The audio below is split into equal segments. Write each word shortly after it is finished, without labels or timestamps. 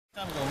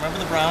Remember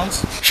the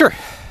Browns? Sure.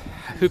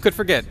 Who could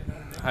forget?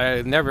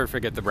 I never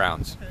forget the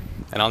Browns. Okay.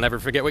 And I'll never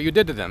forget what you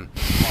did to them.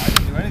 Well, I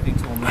didn't do anything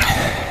to them.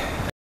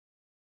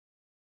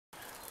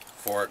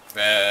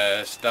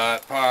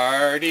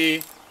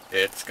 Forkfest.party.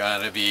 It's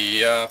gonna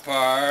be a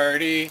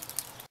party.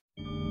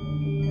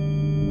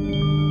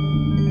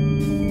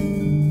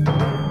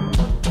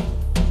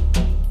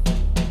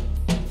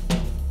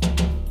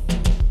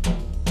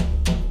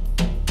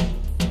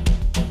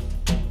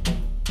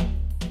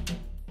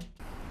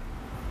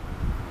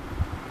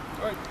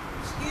 Alright.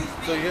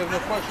 So you have no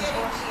questions for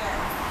us?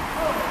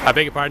 I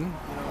beg your pardon? You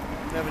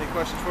have any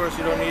questions for us?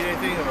 You don't need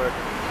anything, or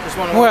just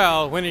want to?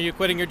 Well, when are you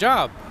quitting your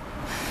job?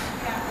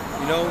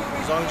 You know,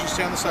 as long as you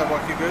stay on the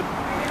sidewalk, you're good.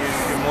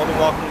 You're more than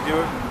welcome to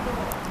do it.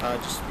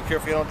 Just be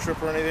careful you don't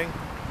trip or anything.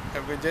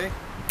 Have a good day,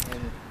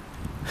 and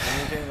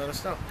anything, let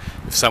us know.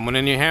 If someone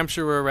in New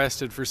Hampshire were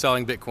arrested for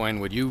selling Bitcoin,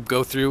 would you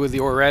go through with the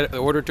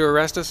order to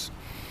arrest us?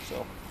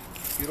 So,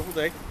 beautiful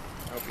day. I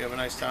hope you have a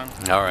nice time.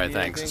 All right,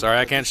 thanks. Anything, Sorry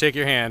I can't shake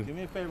your hand. Do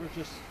me a favor,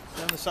 just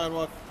stay on the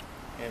sidewalk,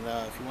 and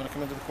if you want to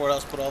come into the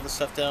courthouse, put all this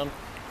stuff down. You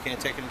can't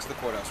take it into the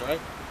courthouse, all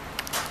right?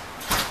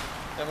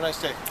 Have a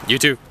nice day. You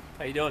too.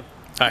 How you doing?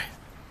 Hi.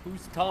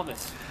 Who's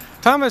Thomas?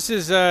 Thomas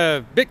is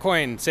a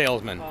Bitcoin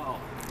salesman. Oh.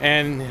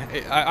 And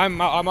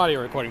I'm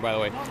audio recording, by the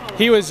way.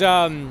 He was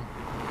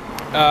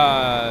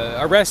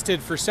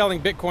arrested for selling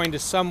Bitcoin to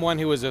someone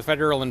who was a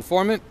federal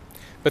informant,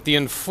 but the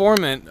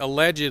informant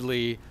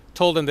allegedly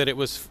told him that it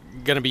was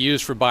going to be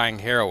used for buying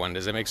heroin.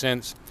 Does that make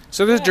sense?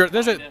 So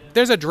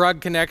there's a drug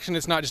connection.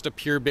 It's not just a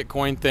pure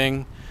Bitcoin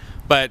thing,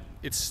 but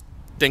it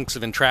stinks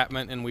of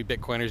entrapment, and we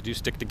Bitcoiners do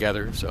stick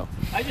together. So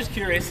I'm just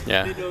curious.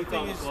 Yeah. Didn't know who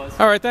Thomas was.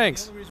 all right,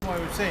 thanks. The only reason why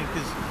we're saying,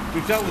 because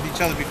we've dealt with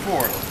each other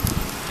before,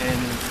 and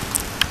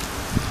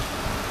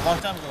a long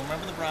time ago.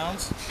 Remember the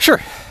Browns?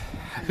 Sure.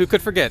 Who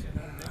could forget?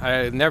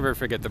 I never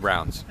forget the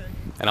Browns.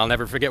 And I'll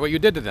never forget what you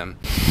did to them.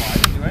 Well, I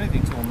didn't do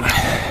anything to them.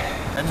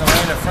 And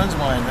Elaine are friends of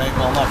mine, right?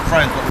 Well, not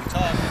friends, but we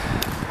talked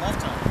a long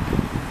time.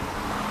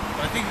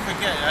 But I think you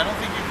forget. I don't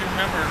think you can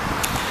remember.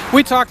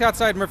 We talked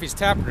outside Murphy's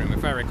tap room,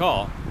 if I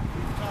recall. We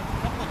talked a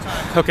couple of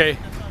times. Okay.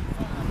 That's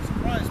I'm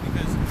surprised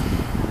because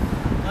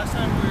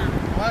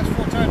the last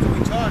 4 times that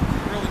we talked, you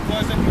were really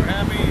pleasant, you were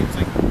happy. It's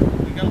like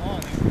we got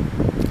along.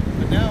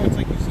 But now it's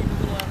like you seem a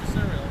little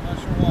adversarial. I'm not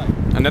sure why.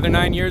 Another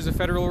 9 years of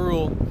federal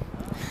rule.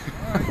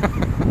 All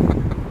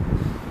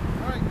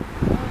right.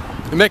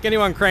 To make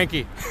anyone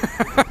cranky.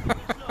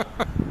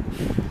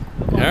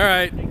 All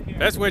right.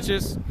 Best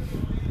wishes.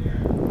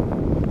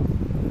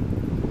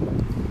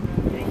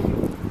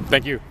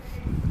 Thank you.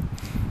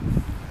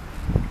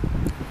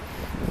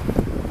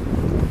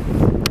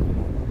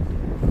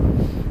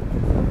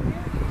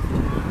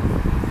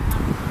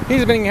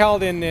 He's being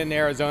held in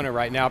Arizona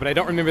right now, but I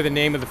don't remember the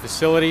name of the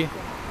facility.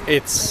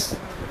 It's...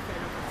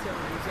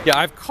 yeah,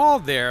 I've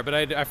called there, but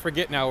I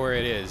forget now where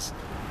it is.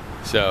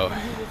 So... He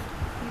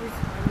was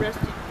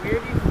arrested. Where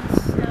did he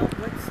sell?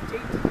 What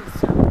state did he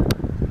sell?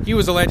 he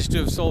was alleged to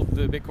have sold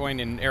the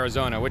Bitcoin in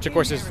Arizona, which of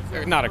course is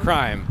not a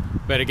crime.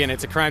 But again,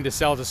 it's a crime to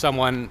sell to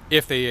someone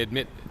if they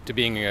admit to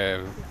being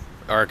or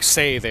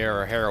say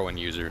they're a heroin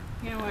user.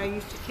 You know, I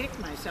used to kick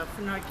myself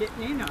for not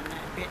getting in on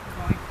that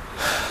Bitcoin.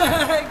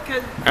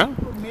 Because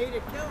people made a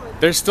killing.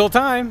 There's still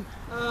time.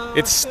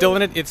 It's still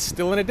in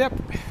a dip.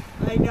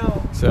 I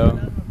know. So.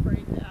 But I'm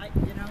afraid that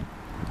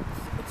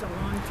it's a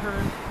long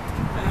term.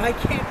 I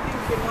can't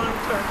think in long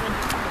term.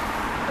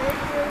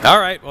 Thank you. All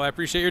right. Well, I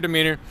appreciate your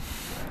demeanor.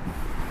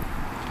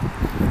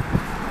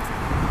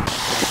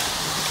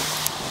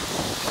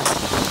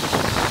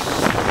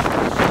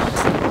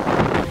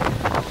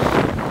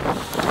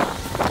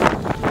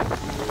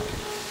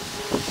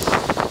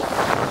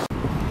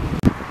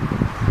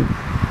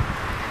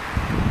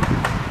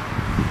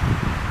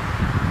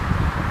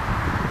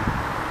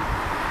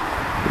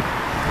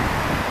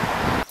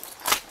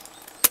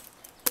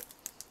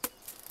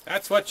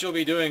 That's what you'll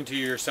be doing to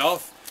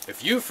yourself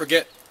if you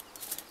forget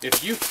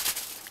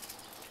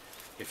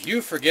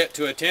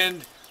to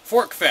attend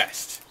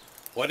Forkfest.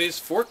 What is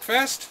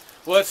Forkfest?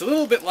 Well, it's a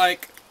little bit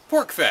like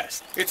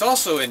Porkfest. It's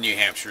also in New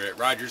Hampshire at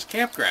Rogers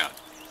Campground.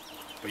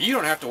 But you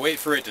don't have to wait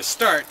for it to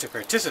start to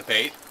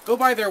participate. Go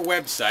by their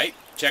website,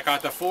 check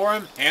out the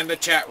forum and the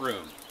chat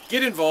room.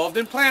 Get involved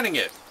in planning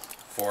it.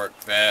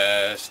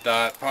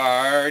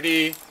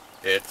 Forkfest.party.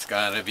 It's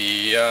gonna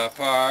be a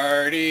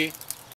party.